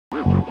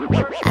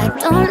I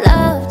don't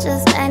love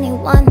just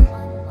anyone.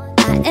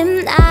 I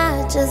am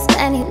not just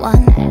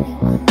anyone.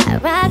 I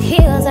rock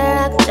heels,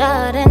 I rock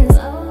Jordans,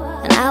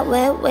 and I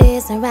wear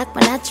wigs and rock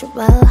my natural.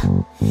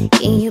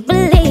 Can you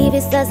believe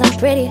it says I'm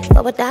pretty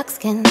for a dark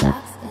skin?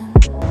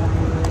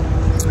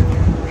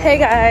 Hey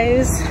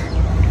guys,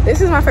 this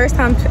is my first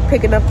time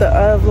picking up the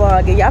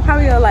vlog, and y'all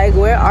probably are like,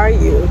 where are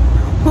you?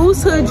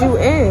 Whose hood you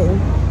in?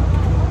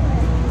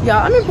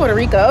 Y'all, I'm in Puerto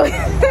Rico.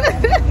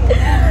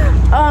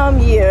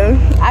 Yeah,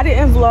 I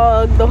didn't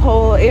vlog the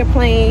whole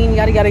airplane,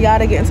 yada yada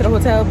yada, get into the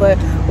hotel, but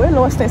we're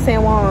lost in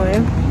San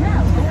Juan.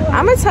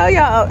 I'm gonna tell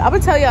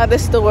y'all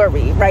this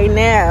story right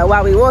now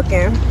while we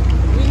walking.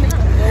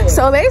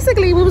 So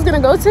basically, we was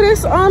gonna go to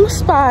this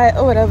spot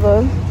or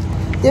whatever,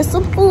 get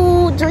some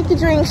food, drink your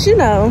drinks, you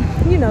know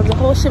the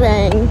whole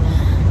shebang.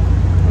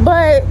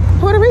 But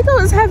Puerto Rico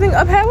is having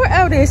a power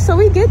outage, so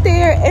we get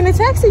there, and the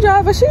taxi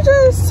driver, she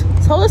just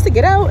told us to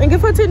get out and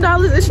give her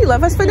 $10, and she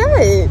left us for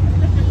dead.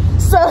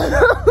 So,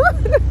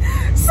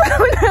 so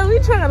now we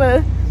trying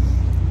to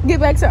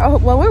get back to our,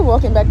 well, we're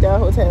walking back to our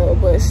hotel,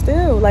 but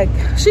still, like,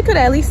 she could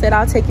at least said,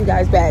 I'll take you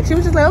guys back. She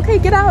was just like, okay,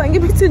 get out and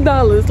give me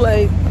 $10,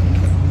 like.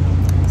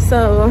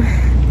 So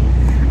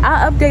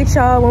I'll update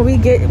y'all when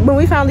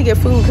we finally get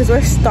food, because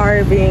we're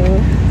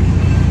starving.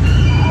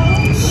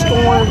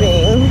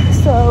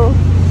 So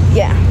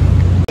yeah.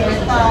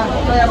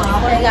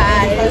 Hey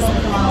guys,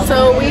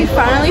 so we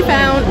finally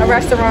found a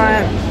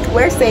restaurant.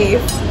 We're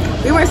safe.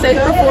 We weren't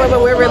safe before,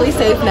 but we're really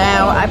safe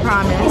now. I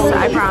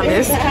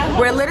promise.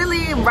 We're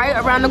literally right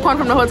around the corner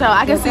from the hotel.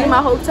 I can see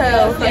my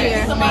hotel from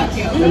here.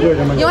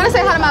 You want to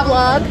say hi to my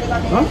vlog?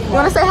 Huh? You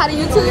want to say hi to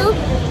YouTube?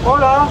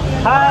 Hola.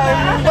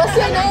 Hi. What's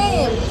your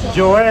name?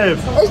 Joel.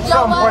 It's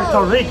Joel. From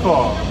Puerto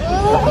Rico.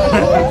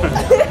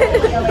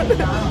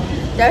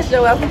 That's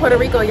Joel from Puerto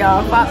Rico,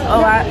 y'all.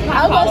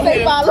 I was gonna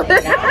say follow.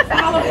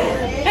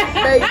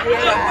 Thank you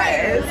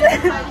guys.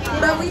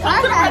 But we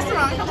are at,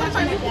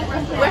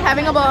 we're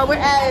having a ball. We're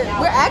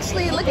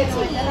actually look at the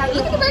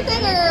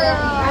birthday girl.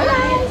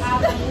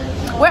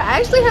 We're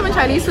actually having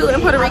Chinese food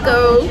in Puerto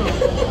Rico.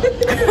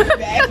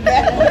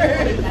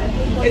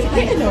 It's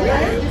good though,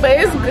 right? But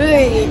it's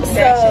good.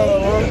 So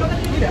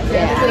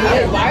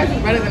yeah. Why is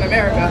it better than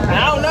America? I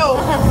don't know.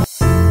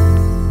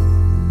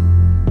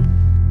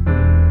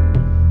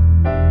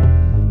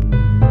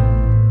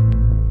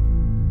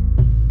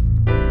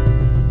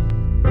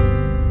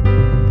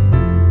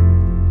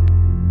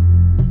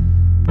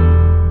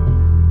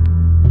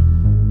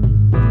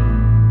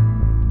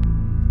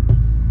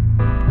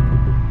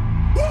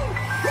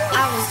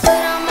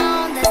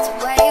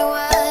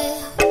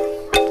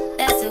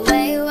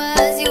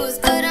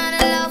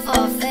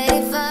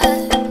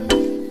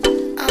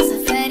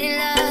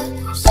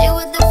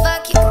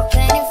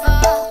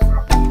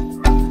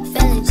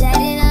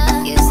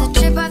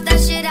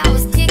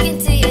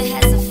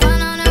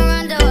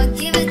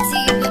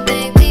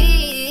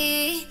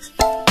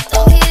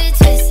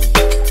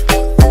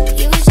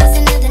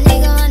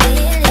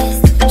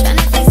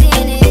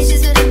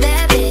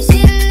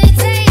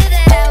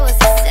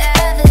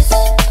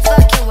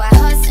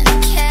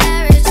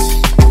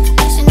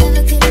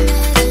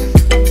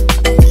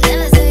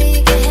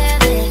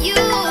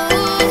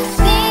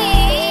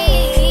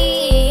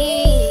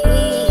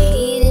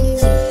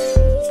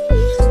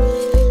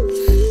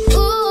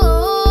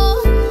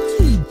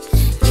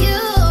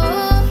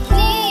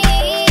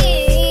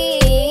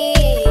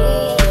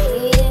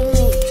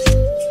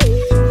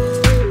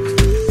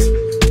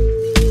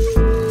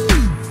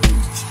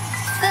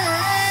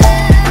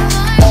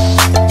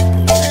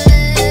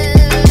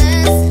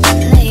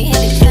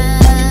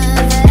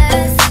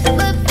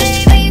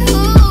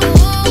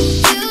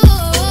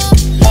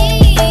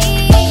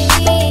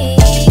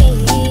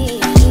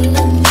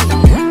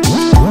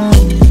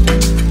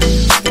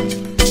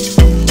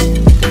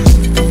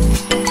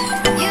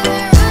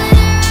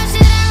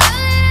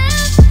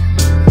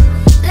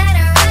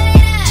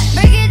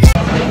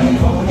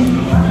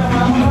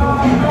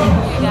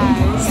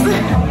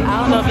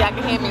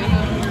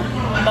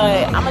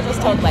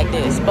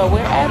 But we're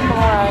at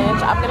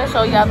brunch. I'm gonna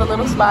show y'all the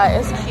little spot.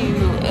 It's cute,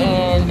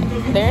 and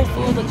their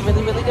food looks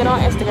really, really good on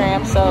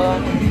Instagram.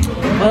 So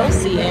we'll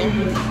see.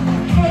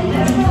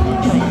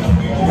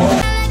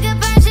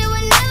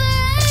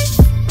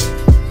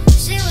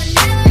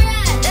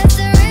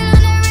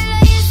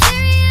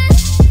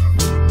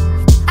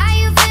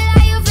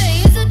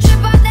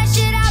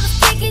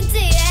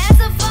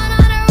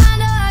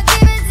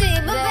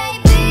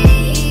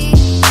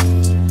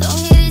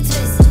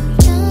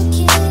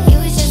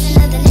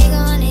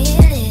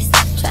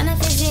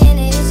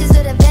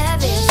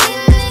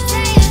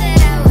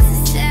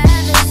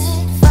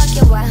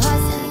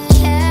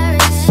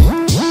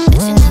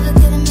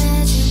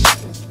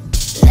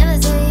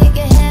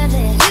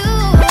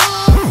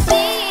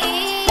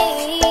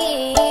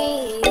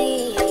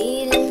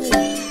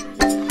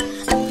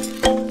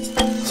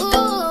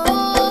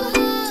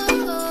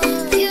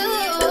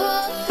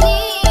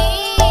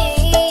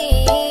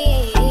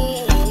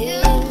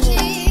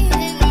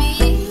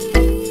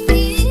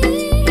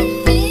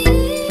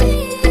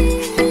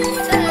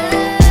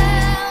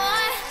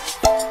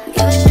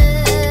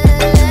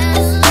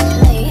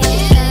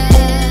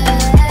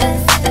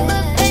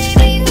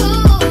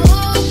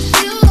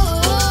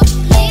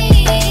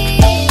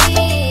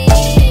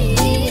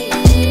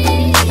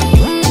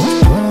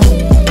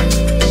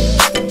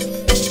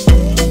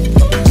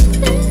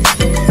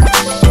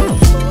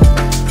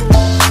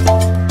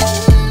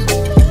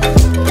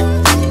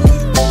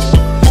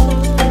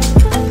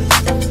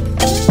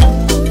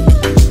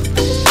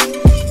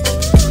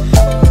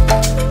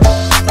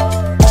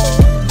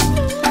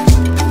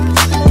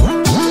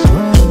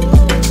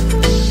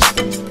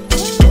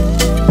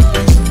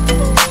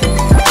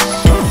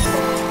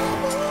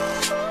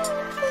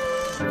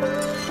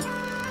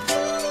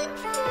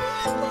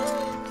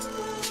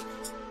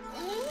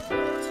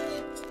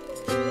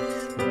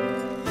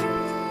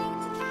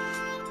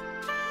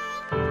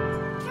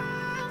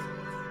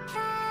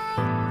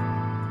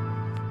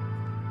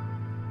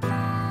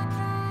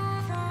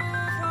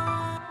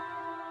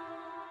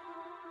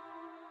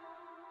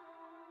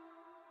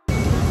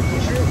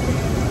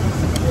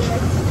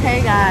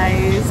 Hey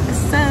guys,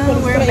 so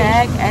we're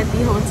back at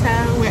the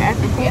hotel. We're at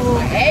the pool,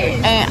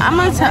 and I'm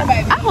gonna tell.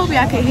 I hope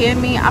y'all can hear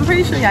me. I'm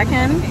pretty sure y'all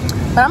can,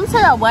 but I'm gonna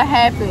tell y'all what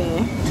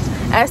happened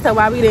as to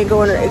why we didn't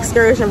go on an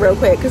excursion real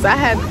quick, because I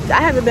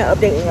haven't been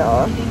updating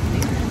y'all.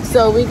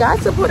 So we got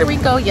to Puerto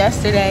Rico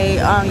yesterday.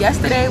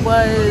 Yesterday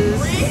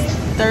was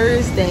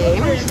Thursday,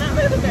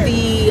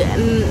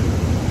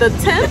 the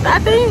 10th, I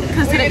think,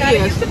 because today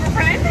is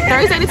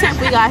Thursday the 10th.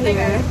 We got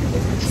here.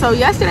 So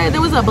yesterday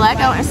there was a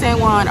blackout in San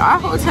Juan. Our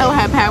hotel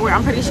had power,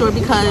 I'm pretty sure,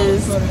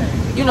 because,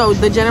 you know,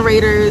 the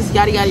generators,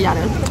 yada yada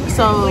yada.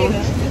 So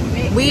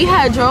we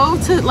had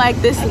drove to like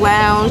this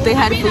lounge. They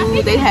had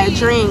food, they had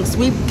drinks.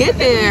 We get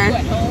there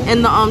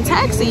in the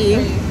taxi,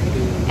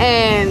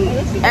 and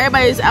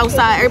everybody's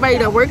outside. Everybody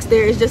that works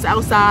there is just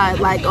outside,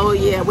 like, oh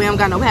yeah, we don't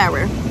got no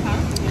power.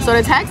 So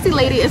the taxi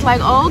lady is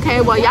like, oh,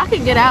 okay, well y'all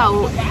can get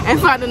out and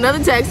find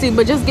another taxi,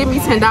 but just give me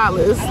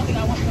 $10.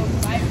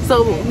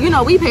 So, you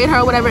know, we paid her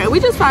or whatever, and we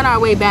just found our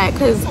way back.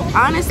 Because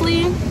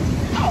honestly,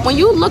 when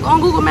you look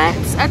on Google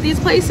Maps at these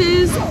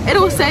places,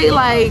 it'll say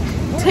like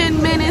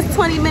 10 minutes,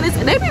 20 minutes,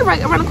 and they be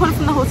right around the corner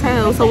from the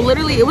hotel. So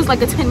literally it was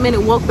like a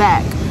 10-minute walk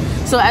back.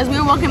 So as we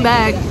were walking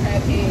back,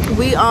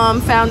 we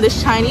found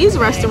this Chinese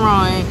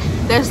restaurant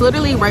that's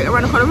literally right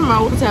around the corner from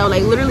our hotel,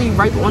 like literally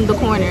right on the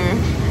corner.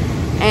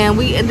 And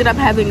we ended up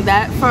having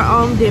that for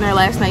dinner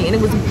last night, and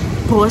it was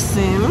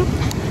awesome.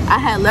 I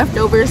had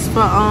leftovers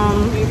for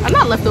I'm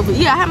not leftovers,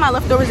 yeah, I had my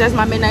leftovers as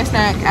my midnight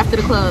snack after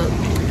the club.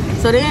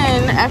 So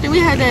then after we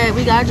had that,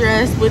 we got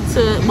dressed, went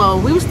to, well,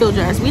 we were still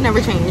dressed, we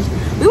never changed.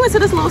 We went to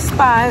this little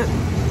spot,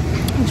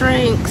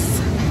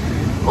 drinks,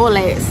 all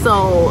that.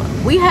 So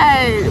we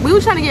were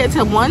trying to get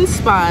to one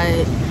spot,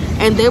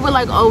 and they were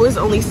like, oh, it's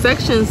only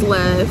sections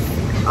left,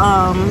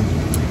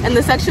 and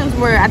the sections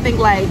were, I think,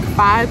 like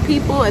 5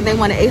 people, and they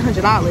wanted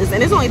 $800,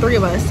 and it's only 3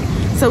 of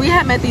us. So we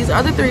had met these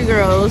other 3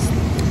 girls,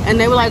 and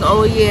they were like,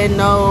 oh yeah,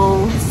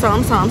 no,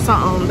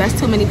 something, that's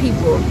too many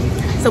people.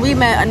 So we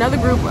met another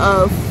group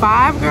of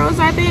 5 girls,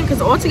 I think,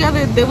 because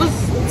altogether there was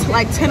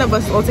like 10 of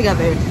us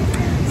altogether.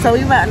 So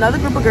we met another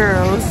group of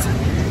girls,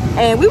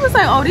 and we was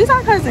like, oh, these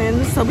are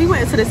cousins. So we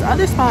went to this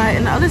other spot,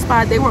 and the other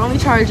spot they were only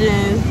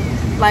charging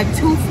like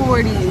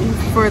 $240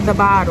 for the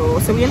bottle.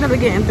 So we ended up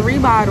getting 3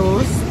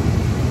 bottles,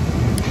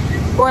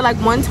 or like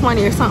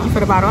 $120 or something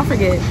for the bottle, I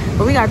forget.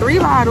 But we got 3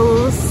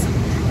 bottles.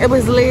 It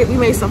was lit. We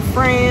made some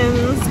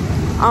friends.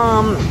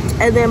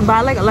 And then by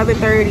like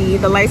 11:30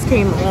 the lights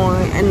came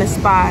on in the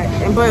spot,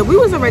 but we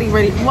was already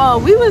ready. Well,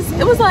 we was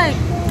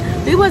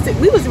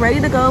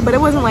ready to go, but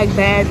it wasn't like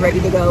bad ready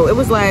to go. It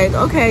was like,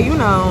 okay, you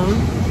know,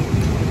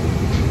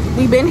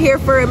 we've been here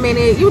for a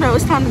minute, you know,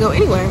 it's time to go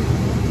anyway.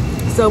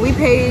 So we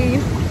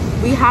paid,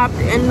 we hopped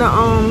in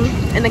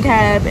the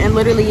cab, and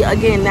literally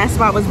again that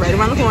spot was right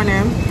around the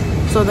corner.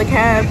 So the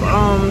cab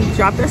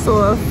dropped us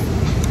off,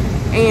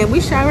 and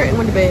we showered and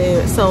went to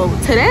bed. So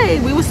today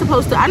we were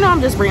supposed to, I know I'm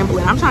just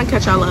rambling, I'm trying to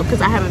catch y'all up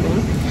because I haven't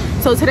been.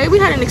 So today we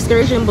had an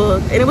excursion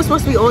booked, and it was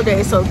supposed to be all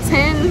day, so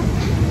 10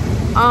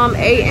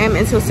 a.m.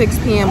 until 6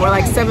 p.m. or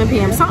like 7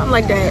 p.m., something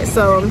like that.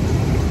 So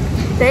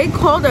they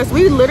called us.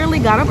 We literally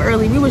got up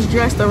early. We was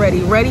dressed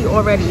already, ready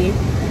already,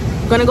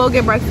 gonna go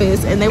get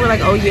breakfast, and they were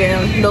like, oh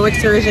yeah, no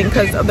excursion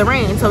because of the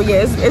rain. So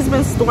yeah, it's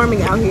been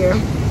storming out here,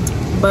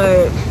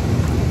 but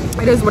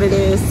it is what it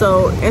is.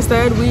 So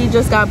instead we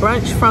just got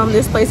brunch from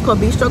this place called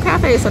Bistro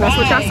Cafe. So that's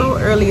what y'all saw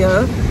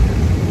earlier.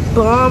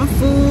 Bomb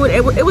food.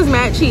 It was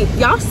mad cheap.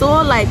 Y'all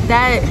saw like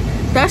that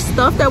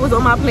stuff that was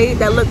on my plate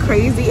that looked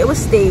crazy. It was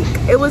steak.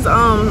 It was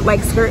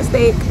like skirt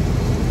steak,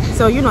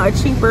 so you know, a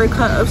cheaper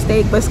cut of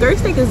steak, but skirt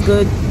steak is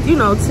good, you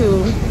know,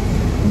 too.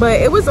 But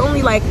it was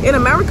only like, in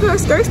America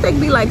skirt steak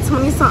be like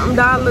 $20-something,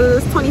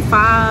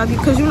 $25,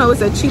 because you know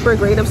it's a cheaper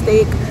grade of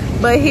steak.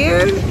 But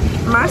here,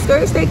 my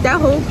skirt steak, that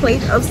whole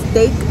plate of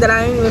steak that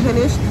I didn't even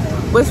finish,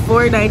 was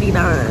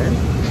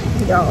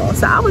 $4.99, y'all.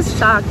 So I was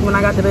shocked when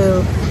I got the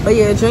bill. But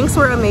yeah, drinks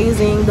were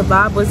amazing, the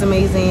vibe was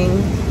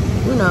amazing,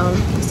 you know,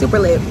 super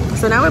lit.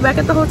 So now we're back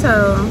at the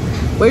hotel.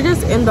 We're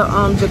just in the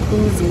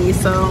jacuzzi.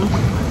 So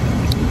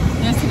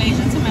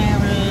destination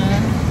Tamara.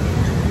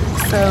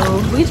 So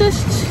we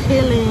just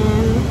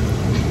chilling,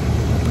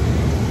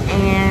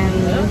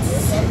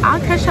 and I'll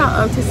catch y'all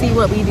up to see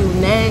what we do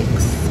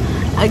next.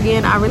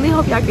 Again, I really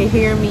hope y'all can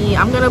hear me.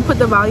 I'm gonna put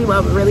the volume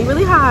up really,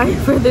 really high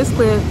for this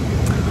clip,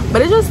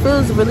 but it just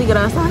feels really good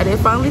outside. It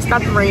finally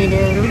stopped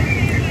raining,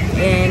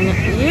 and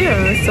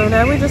yeah, so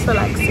now we're just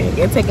relaxing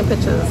and taking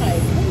pictures.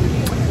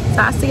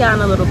 So I'll see y'all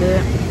in a little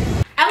bit.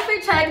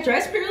 Outfit check,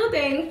 dress pretty little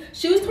thing,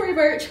 shoes Tory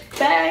Burch,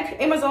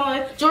 bag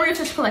Amazon, jewelry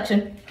official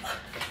collection.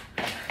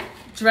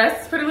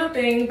 Dress pretty little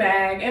thing,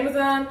 bag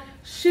Amazon,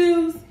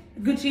 shoes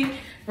Gucci,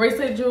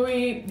 bracelet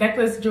jewelry,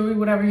 necklace jewelry,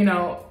 whatever, you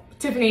know,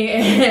 Tiffany,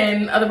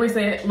 and other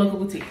bracelet local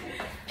boutique.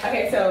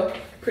 Okay, so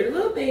pretty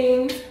little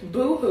things,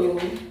 boohoo,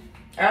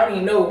 I don't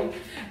even know,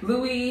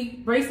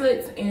 Louis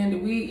bracelets,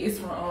 and we is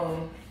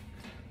from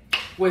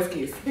West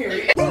Kiss,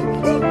 period.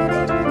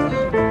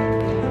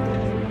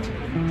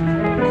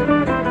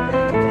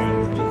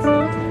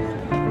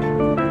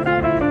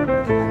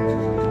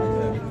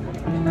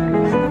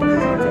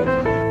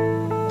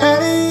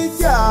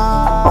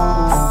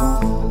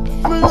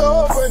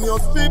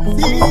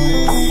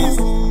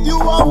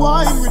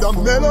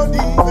 melody.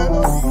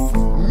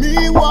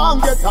 Me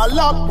want get a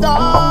lap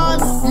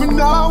dance. Me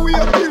now we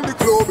are till the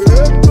club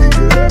empty.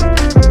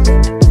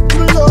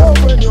 Me love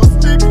when you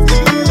strip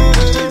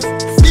tease.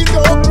 Sit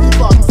up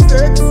even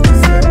sexy.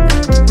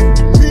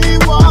 Me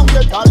want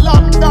get a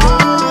lap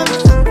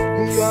dance.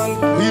 Girl,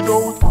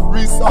 without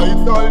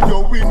recital, you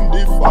win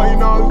the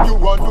final. You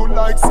a do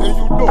like say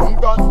you don't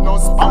got no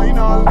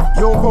spinal.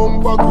 You come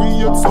back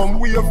create some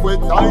wave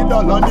with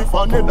tidal. And if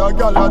another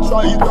girl a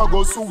try it, a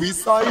go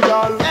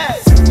suicidal. Hey,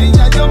 me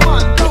and your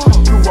man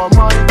you a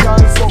my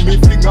girl, so me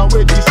fling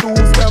away the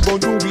shoes. Never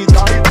do it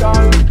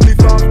tidal.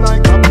 Lift up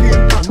like a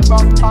plane and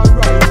back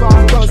arrival.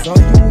 Cause you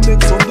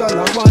make some girl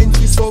a wine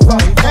to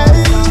survive.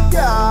 Hey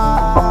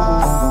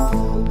girl,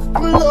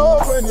 me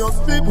love when you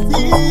strip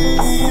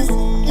tease.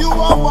 You a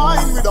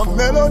wine with a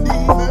melody.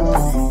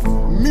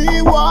 Me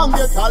want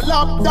get a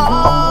lap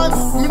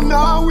dance. Me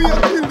now we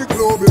are till the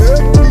club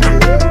empty.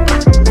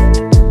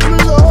 Me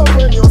love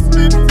when you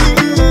strip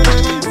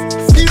tease.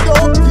 Sit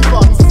up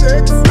even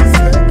sexy.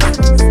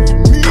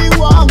 Me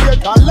want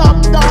get a lap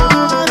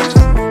dance.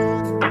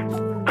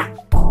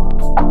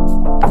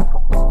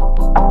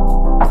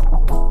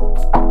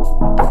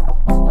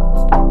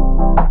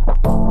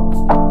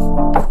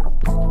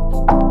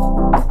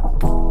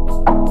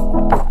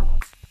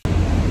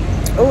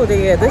 Oh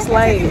yeah, this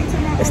light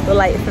is the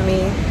light for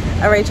me.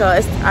 All right, y'all,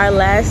 it's our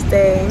last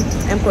day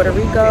in Puerto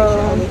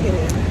Rico.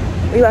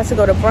 We about to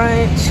go to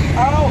brunch.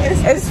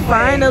 It's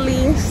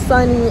finally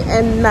sunny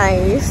and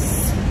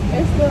nice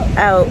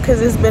out because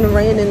it's been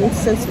raining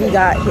since we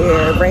got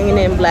here.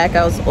 Raining,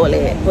 blackouts, all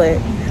that. But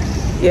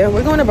yeah,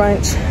 we're going to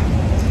brunch.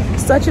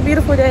 Such a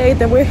beautiful day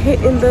that we're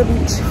hitting the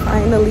beach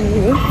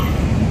finally.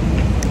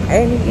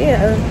 And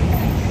yeah,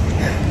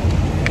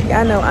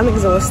 I know I'm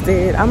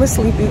exhausted. I'm a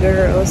sleepy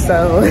girl,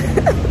 so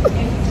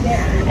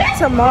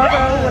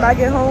tomorrow when I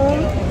get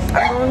home,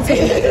 I'm going to be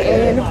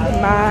in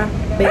my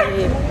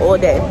bed all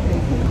day.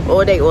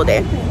 All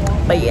day.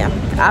 But yeah,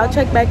 I'll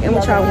check back in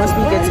with y'all once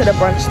we get to the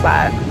brunch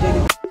spot.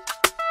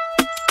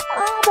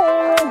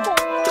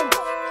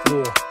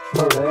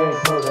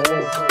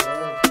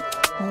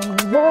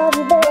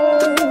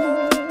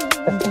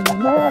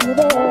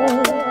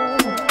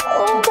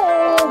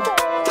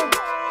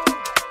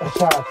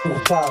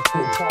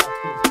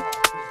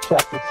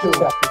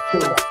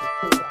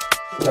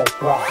 Let's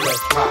rock.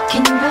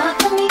 Can you rock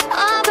for me?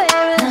 Oh,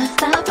 baby, not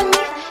stopping me.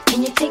 Can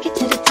you take it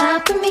to the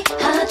top of me?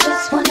 I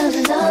just wanna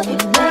love you,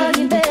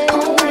 baby.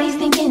 Always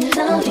thinking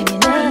love you,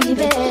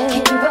 baby.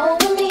 Can you roll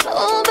with me?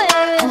 Oh,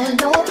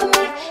 baby, all over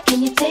me. Can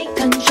you take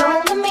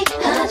control of me?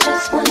 I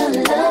just wanna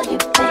love you,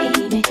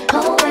 baby.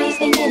 Always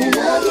thinking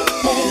love you,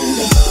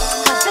 baby.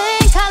 I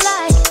think I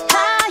like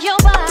how your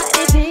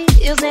body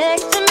feels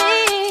next to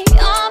me.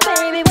 Oh,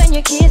 baby, when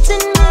you're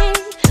kissing me.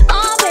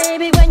 Oh,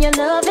 baby, when you're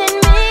loving me.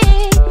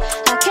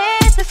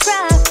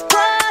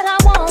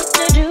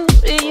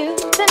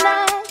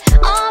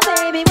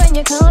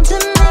 Come to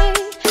me,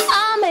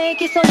 I'll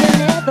make it so you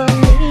never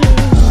leave.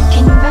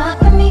 Can you rock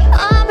with me?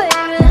 Oh,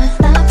 baby, not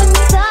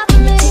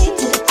stopping me. Take it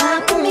to the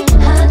top of me.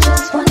 I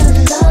just wanna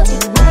love you,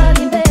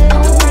 baby.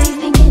 Always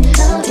thinking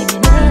love you,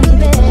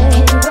 baby.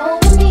 Can you roll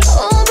with me?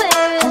 Oh,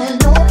 baby,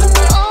 all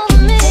over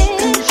me.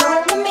 Take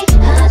control of me.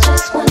 I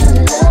just wanna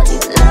love you,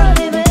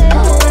 baby.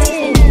 Always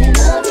thinking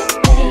love you,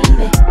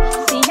 baby.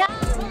 See how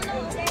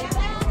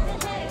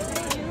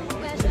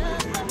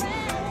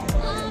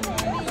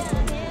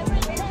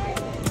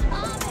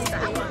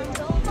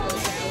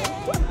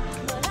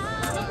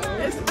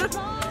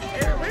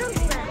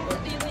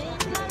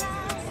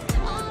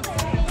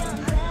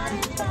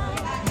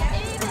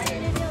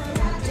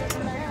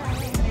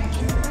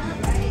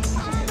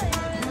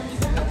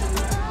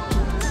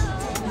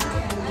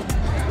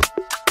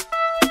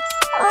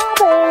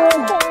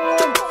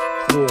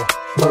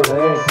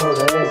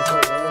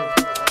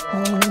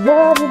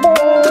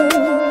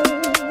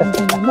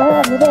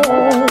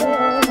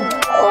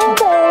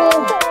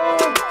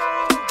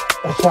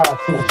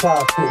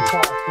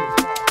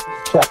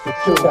Chapter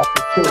 2.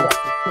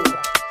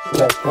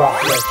 Let's rock.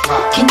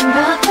 Can you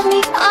rock for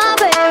me? Oh,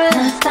 baby,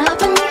 not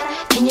stopping me.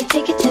 Can you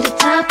take it to the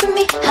top of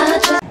me?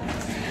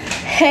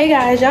 Hey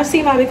guys, y'all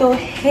see my big old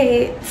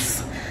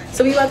hats.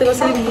 So we about to go to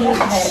the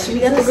beach. We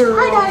got the girls.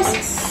 Hi guys.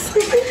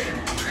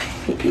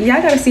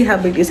 Y'all gotta see how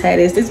big this hat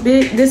is.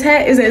 This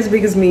hat is as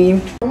big as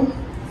me.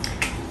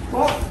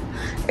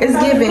 It's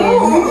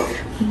giving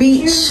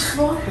beach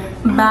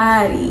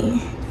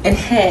body and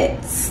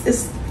hats.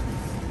 It's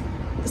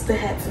the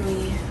hat for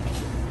me.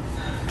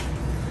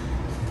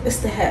 It's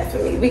the hat for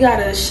me. We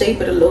gotta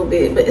shape it a little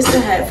bit, but it's the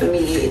hat for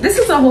me. This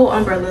is a whole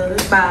umbrella.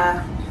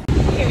 Bye.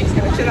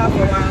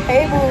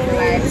 Hey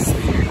boys.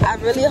 I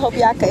really hope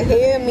y'all can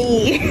hear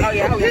me. Oh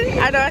yeah,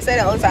 I know I say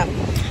that all the time.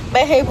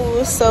 But hey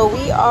boos, so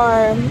we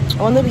are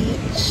on the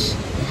beach.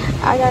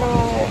 I got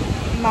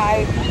on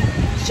my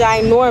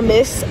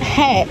ginormous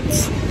hat.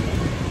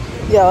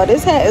 Yo,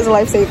 this hat is a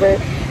lifesaver.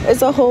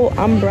 It's a whole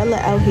umbrella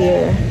out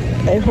here.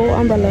 A whole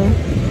umbrella.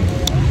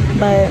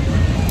 But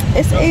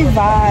it's a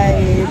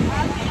vibe.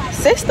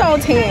 sis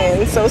don't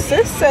tan, so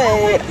sis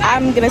said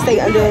I'm gonna stay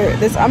under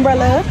this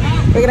umbrella.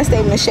 We're gonna stay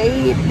in the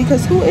shade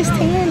because who is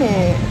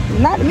tanning?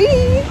 Not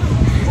me.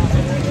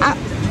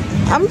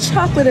 I'm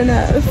chocolate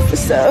enough,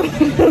 so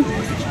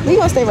we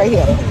gonna stay right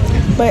here.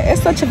 But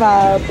it's such a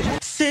vibe.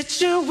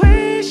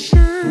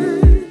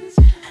 Situations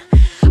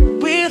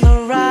will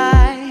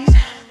arise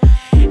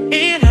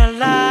in our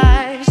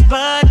lives,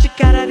 but you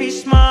gotta be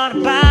smart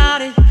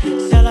about it.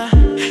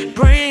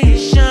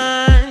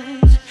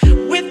 Celebrations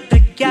with the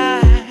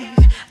guys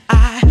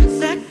I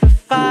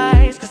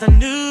sacrificed, cause I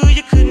knew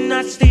you could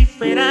not sleep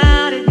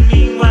without it.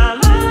 Meanwhile,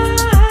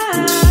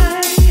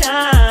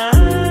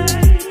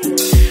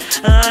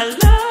 I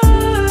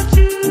loved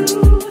you.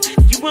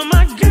 You were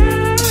my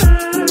girl.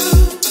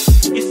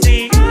 You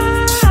see, I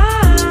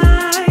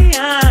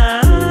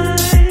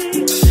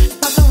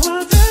thought the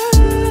world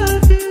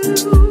of you,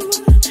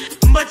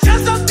 but you're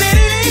so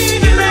steady,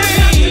 baby.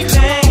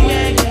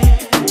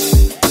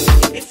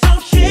 It's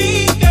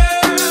okay,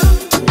 girl,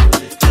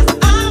 'cause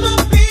I'ma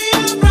be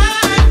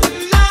alright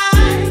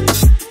tonight.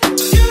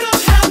 You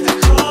don't have to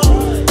call.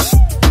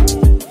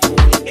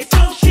 It's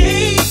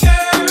okay,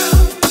 girl,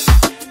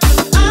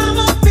 'cause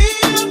I'ma be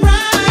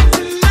alright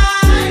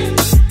tonight.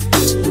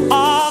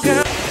 Oh,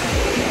 girl.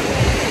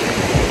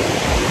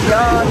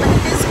 Y'all, look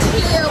at this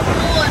clear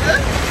water.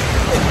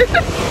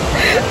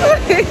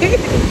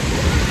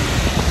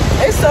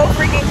 It's so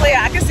freaking clear.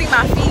 I can see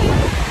my feet.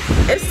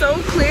 It's so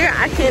clear.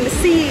 I can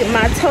see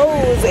my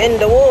toes in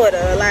the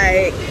water.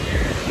 Like,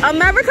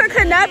 America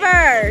could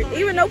never.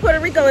 Even though Puerto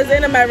Rico is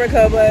in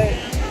America, but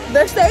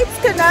the States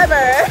could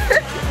never.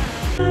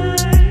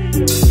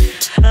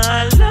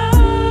 I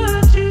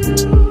loved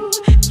you.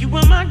 You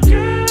were my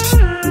girl.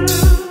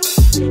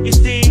 You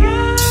see, I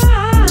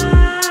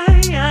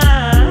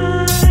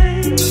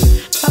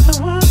thought the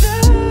world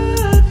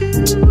of you,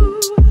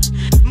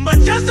 but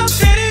you're so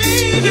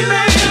steady, baby.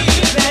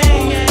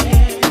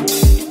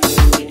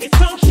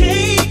 It's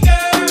okay,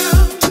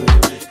 girl,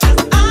 'cause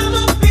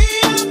I'ma be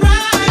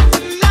alright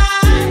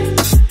tonight.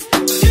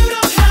 You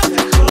don't have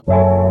to call.